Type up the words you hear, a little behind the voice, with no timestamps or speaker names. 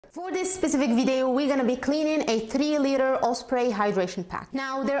For this specific video, we're going to be cleaning a 3-liter Osprey hydration pack.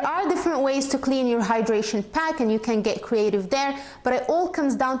 Now, there are different ways to clean your hydration pack and you can get creative there, but it all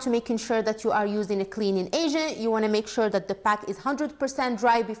comes down to making sure that you are using a cleaning agent. You want to make sure that the pack is 100%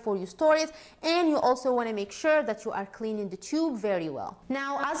 dry before you store it, and you also want to make sure that you are cleaning the tube very well.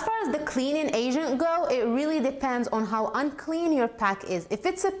 Now, as far as the cleaning agent go, it really depends on how unclean your pack is. If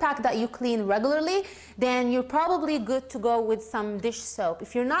it's a pack that you clean regularly, then you're probably good to go with some dish soap.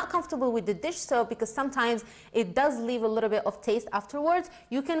 If you're not comfortable with the dish soap, because sometimes it does leave a little bit of taste afterwards,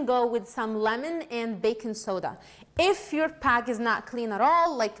 you can go with some lemon and baking soda. If your pack is not clean at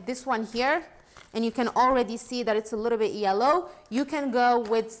all, like this one here, and you can already see that it's a little bit yellow, you can go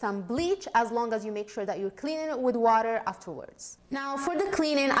with some bleach, as long as you make sure that you're cleaning it with water afterwards. Now for the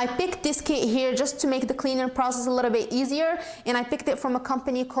cleaning, I picked this kit here just to make the cleaning process a little bit easier, and I picked it from a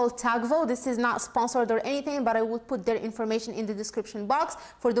company called Tagvo. This is not sponsored or anything, but I will put their information in the description box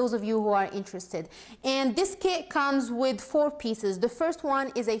for those of you who are interested. And this kit comes with 4 pieces. The first one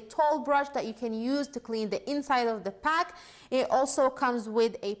is a tall brush that you can use to clean the inside of the pack. It also comes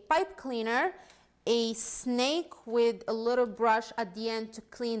with a pipe cleaner, a snake with a little brush at the end to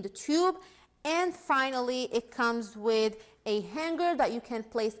clean the tube, and finally it comes with a hanger that you can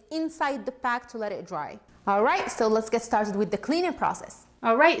place inside the pack to let it dry. Alright, so let's get started with the cleaning process.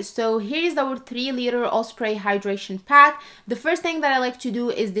 Alright, so here is our 3-liter Osprey hydration pack. The first thing that I like to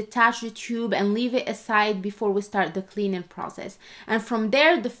do is detach the tube and leave it aside before we start the cleaning process. And from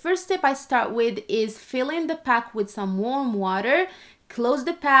there, the first step I start with is filling the pack with some warm water. Close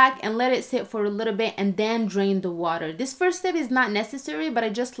the pack and let it sit for a little bit and then drain the water. This first step is not necessary, but I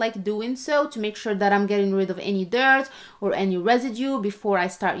just like doing so to make sure that I'm getting rid of any dirt or any residue before I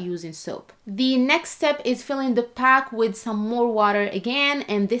start using soap. The next step is filling the pack with some more water again,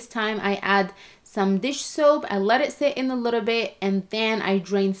 and this time I add some dish soap. I let it sit in a little bit and then I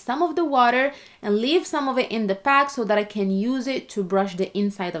drain some of the water and leave some of it in the pack so that I can use it to brush the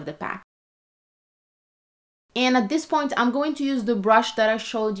inside of the pack. And at this point, I'm going to use the brush that I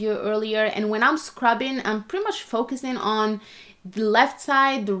showed you earlier. And when I'm scrubbing, I'm pretty much focusing on the left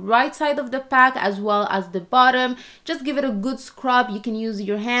side, the right side of the pack, as well as the bottom. Just give it a good scrub. You can use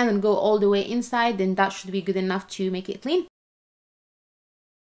your hand and go all the way inside, and that should be good enough to make it clean.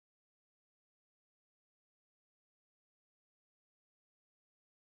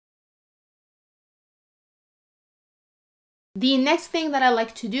 The next thing that I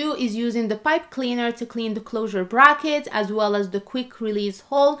like to do is using the pipe cleaner to clean the closure brackets as well as the quick release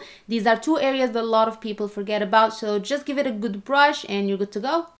hole. These are 2 areas that a lot of people forget about, so just give it a good brush and you're good to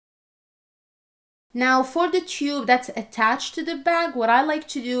go. Now for the tube that's attached to the bag, what I like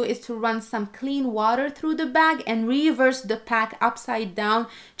to do is to run some clean water through the bag and reverse the pack upside down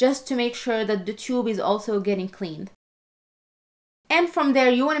just to make sure that the tube is also getting cleaned. And from there,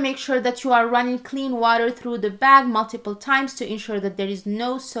 you want to make sure that you are running clean water through the bag multiple times to ensure that there is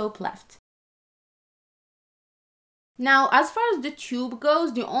no soap left. Now, as far as the tube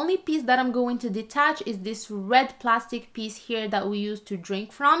goes, the only piece that I'm going to detach is this red plastic piece here that we use to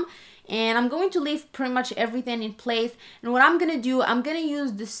drink from. And I'm going to leave pretty much everything in place. And what I'm going to do, I'm going to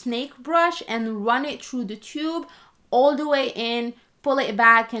use the snake brush and run it through the tube all the way in. Pull it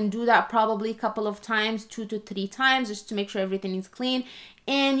back and do that probably a couple of times, 2 to 3 times, just to make sure everything is clean.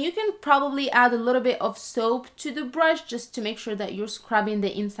 And you can probably add a little bit of soap to the brush just to make sure that you're scrubbing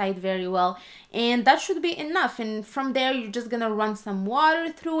the inside very well. And that should be enough. And from there, you're just gonna run some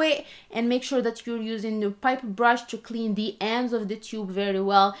water through it and make sure that you're using the pipe brush to clean the ends of the tube very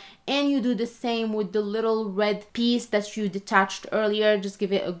well. And you do the same with the little red piece that you detached earlier. Just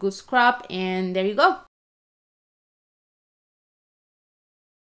give it a good scrub and there you go.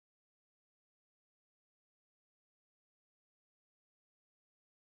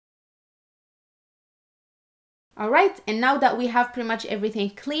 Alright, and now that we have pretty much everything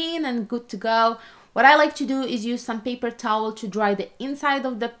clean and good to go, what I like to do is use some paper towel to dry the inside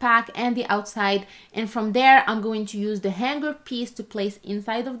of the pack and the outside, and from there I'm going to use the hanger piece to place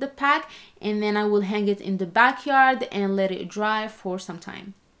inside of the pack, and then I will hang it in the backyard and let it dry for some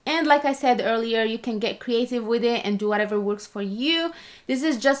time. And like I said earlier, you can get creative with it and do whatever works for you. This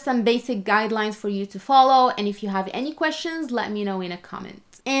is just some basic guidelines for you to follow, and if you have any questions, let me know in a comment.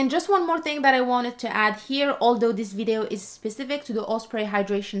 And just one more thing that I wanted to add here, although this video is specific to the Osprey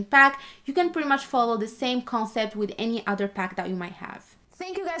hydration pack, you can pretty much follow the same concept with any other pack that you might have.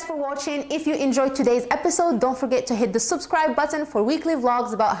 Thank you guys for watching. If you enjoyed today's episode, don't forget to hit the subscribe button for weekly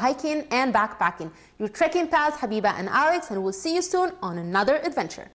vlogs about hiking and backpacking. Your trekking pals, Habiba and Alex, and we'll see you soon on another adventure.